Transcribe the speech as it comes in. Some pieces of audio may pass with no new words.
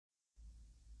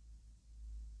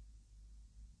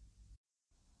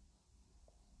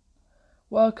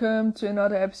Welcome to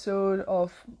another episode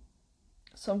of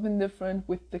Something Different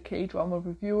with the Kdrama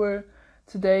Reviewer.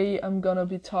 Today I'm gonna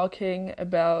be talking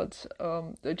about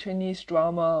the Chinese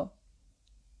drama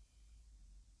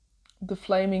The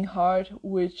Flaming Heart,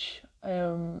 which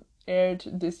aired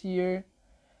this year,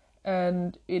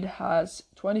 and it has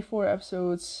 24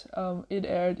 episodes. It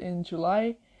aired in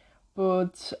July,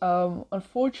 but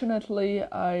unfortunately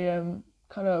I am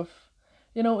kind of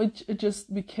it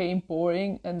just became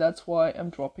boring, and that's why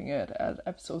I'm dropping it at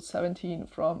episode 17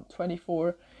 from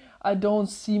 24. I don't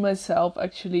see myself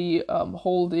actually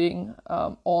holding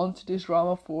on to this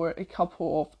drama for a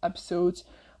couple of episodes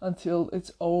until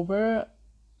it's over,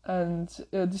 and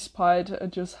despite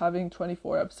just having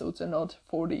 24 episodes and not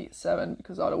 47,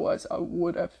 because otherwise I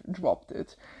would have dropped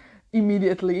it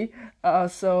immediately.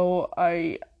 So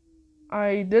I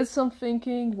did some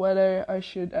thinking whether I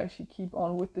should actually keep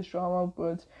on with this drama,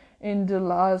 but in the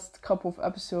last couple of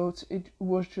episodes it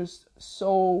was just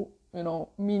so,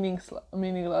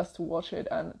 meaningless to watch it,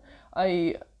 and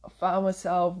I found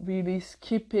myself really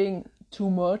skipping too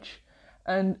much,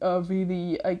 and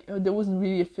there wasn't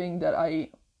really a thing that I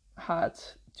had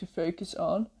to focus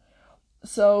on.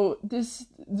 So this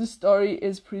story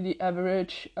is pretty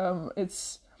average.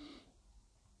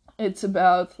 It's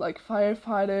about like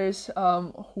firefighters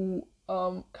who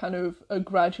kind of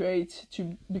graduate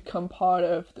to become part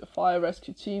of the fire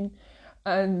rescue team,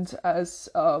 and as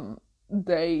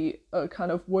they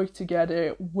kind of work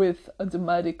together with the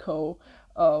medical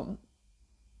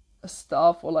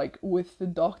staff, or like with the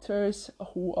doctors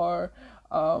who are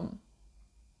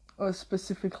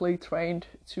specifically trained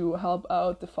to help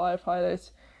out the firefighters.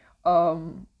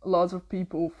 Lots of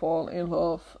people fall in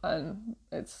love, and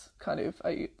it's kind of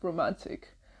a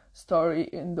romantic story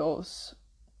in those,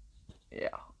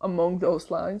 among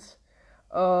those lines.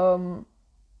 I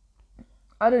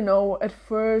don't know, at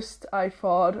first I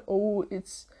thought,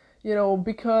 it's,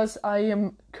 because I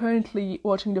am currently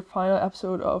watching the final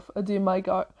episode of Dear My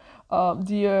Guardian,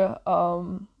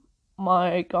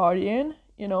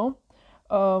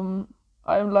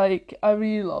 I'm like, I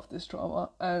really love this drama,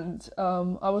 and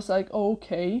I was like,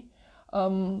 okay,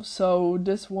 so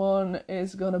this one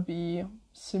is gonna be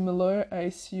similar, I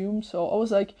assume. So I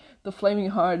was like, The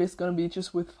Flaming Heart is gonna be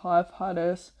just with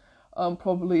firefighters,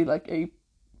 probably like a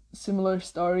similar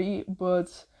story,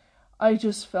 but I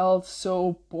just felt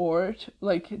so bored.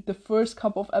 Like, the first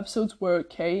couple of episodes were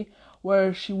okay,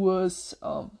 where she was,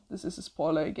 this is a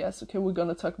spoiler, I guess. Okay, we're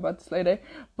gonna talk about this later.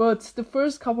 But the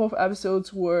first couple of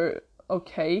episodes were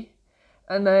okay,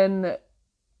 and then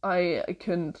I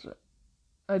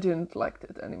didn't like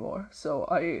it anymore. So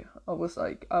I was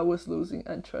like, I was losing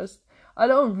interest. I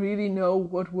don't really know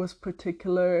what was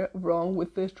particular wrong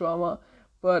with this drama,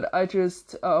 but I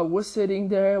just was sitting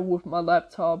there with my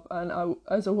laptop, and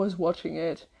as I was watching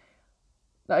it,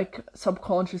 like,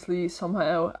 subconsciously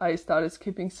somehow I started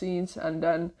skipping scenes, and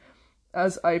then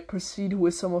as I proceed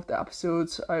with some of the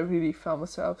episodes, I really found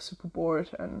myself super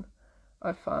bored, and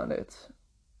I found it's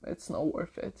not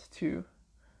worth it to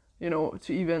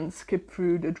even skip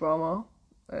through the drama.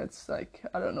 It's like,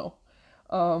 I don't know.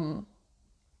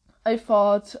 I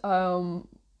thought,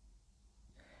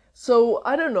 so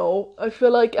I don't know. I feel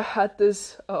like I had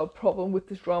this problem with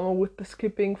this drama, with the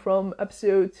skipping from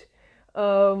episode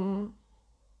 7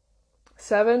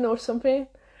 or something,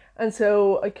 and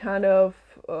so I kind of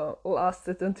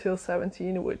lasted until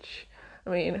 17, which,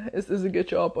 I mean, is this a good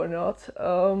job or not?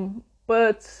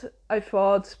 But I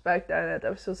thought back then at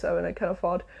episode 7, I kind of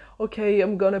thought, okay,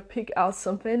 I'm gonna pick out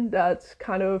something that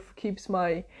kind of keeps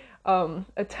my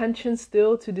attention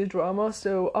still to the drama.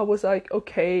 So I was like,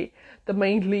 okay, the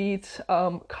main lead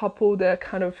couple, they're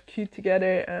kind of cute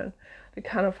together, and they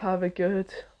kind of have a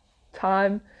good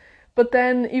time. But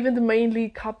then even the main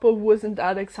lead couple wasn't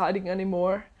that exciting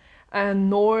anymore, and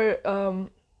nor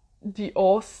the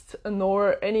Ost,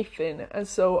 nor anything. And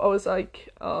so I was like,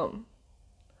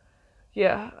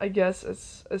 I guess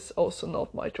it's also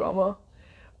not my drama.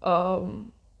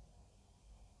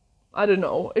 I don't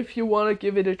know. If you want to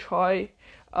give it a try,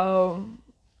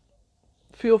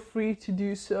 feel free to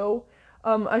do so.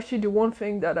 Actually, the one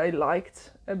thing that I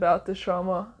liked about the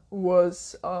drama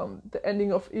was the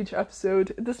ending of each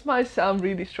episode. This might sound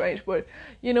really strange, but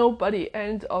by the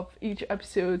end of each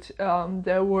episode,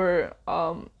 there were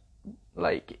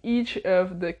like, each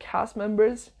of the cast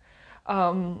members,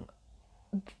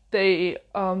 they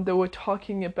were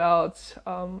talking about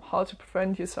how to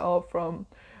prevent yourself from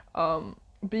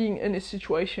being in a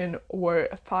situation where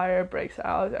a fire breaks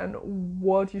out, and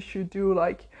what you should do.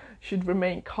 Like, should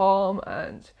remain calm,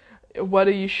 and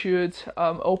whether you should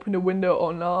open the window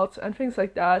or not, and things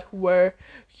like that, where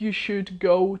you should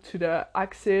go to the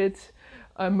exit,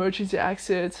 emergency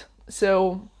exit.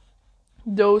 So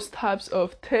those types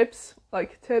of tips,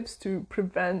 like tips to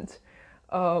prevent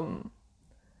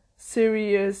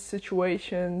serious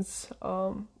situations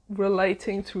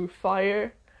relating to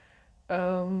fire,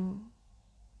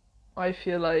 I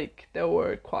feel like they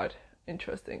were quite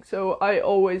interesting. So I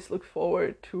always look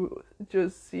forward to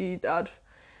just see that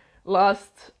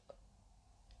last,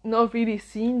 not really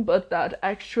scene, but that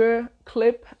extra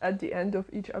clip at the end of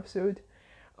each episode,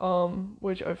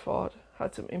 which I thought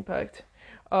had some impact.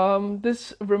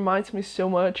 This reminds me so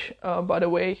much, by the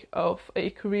way, of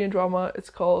a Korean drama. It's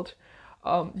called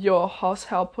Your House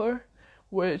Helper,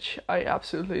 which I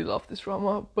absolutely love this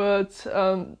drama. But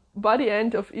by the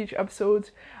end of each episode,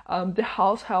 the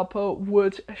house helper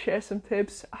would share some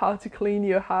tips how to clean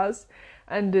your house.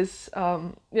 And this,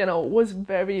 was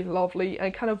very lovely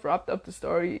and kind of wrapped up the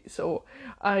story. So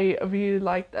I really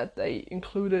like that they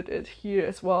included it here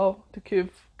as well, to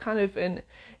give kind of an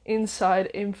inside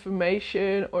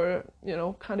information, or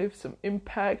kind of some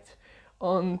impact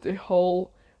on the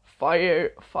whole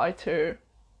firefighter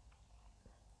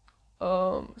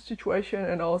situation,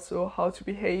 and also how to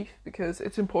behave, because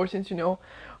it's important to know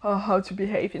how to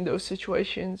behave in those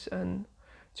situations and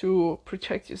to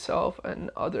protect yourself and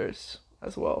others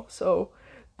as well. So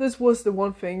this was the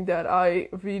one thing that I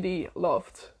really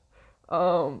loved.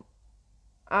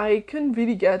 I couldn't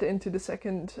really get into the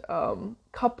second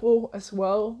couple as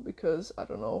well, because I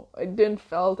don't know, I didn't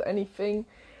felt anything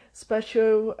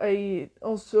special. I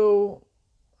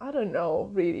don't know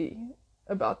really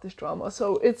about this drama.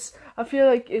 So I feel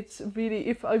like it's really,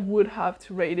 if I would have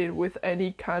to rate it with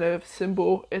any kind of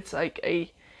symbol, it's like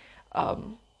a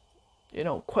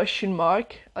question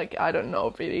mark. Like, I don't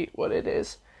know really what it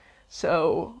is.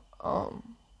 So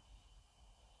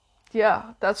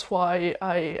yeah, that's why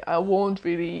I won't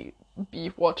really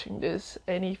be watching this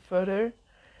any further,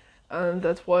 and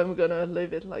that's why I'm gonna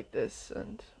leave it like this,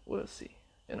 and we'll see.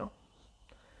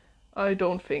 I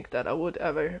don't think that I would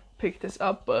ever pick this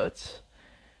up, but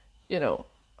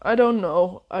I don't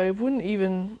know. I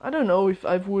don't know if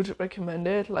I would recommend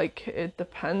it. Like, it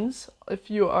depends if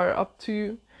you are up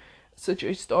to such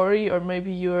a story, or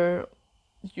maybe your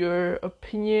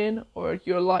opinion or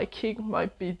your liking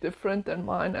might be different than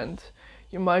mine, and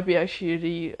you might be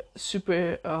actually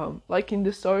super liking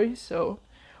the story. So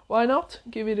why not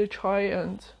give it a try?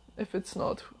 And if it's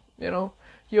not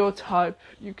your type,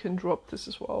 you can drop this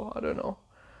as well. I don't know.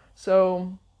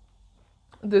 So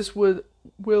this will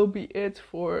be it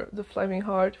for the Flaming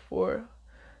Heart for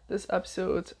this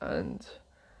episode. And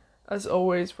as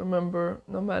always, remember,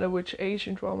 no matter which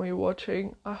Asian drama you're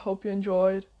watching, I hope you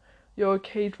enjoyed. You're a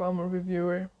Kdrama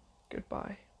Reviewer.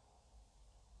 Goodbye.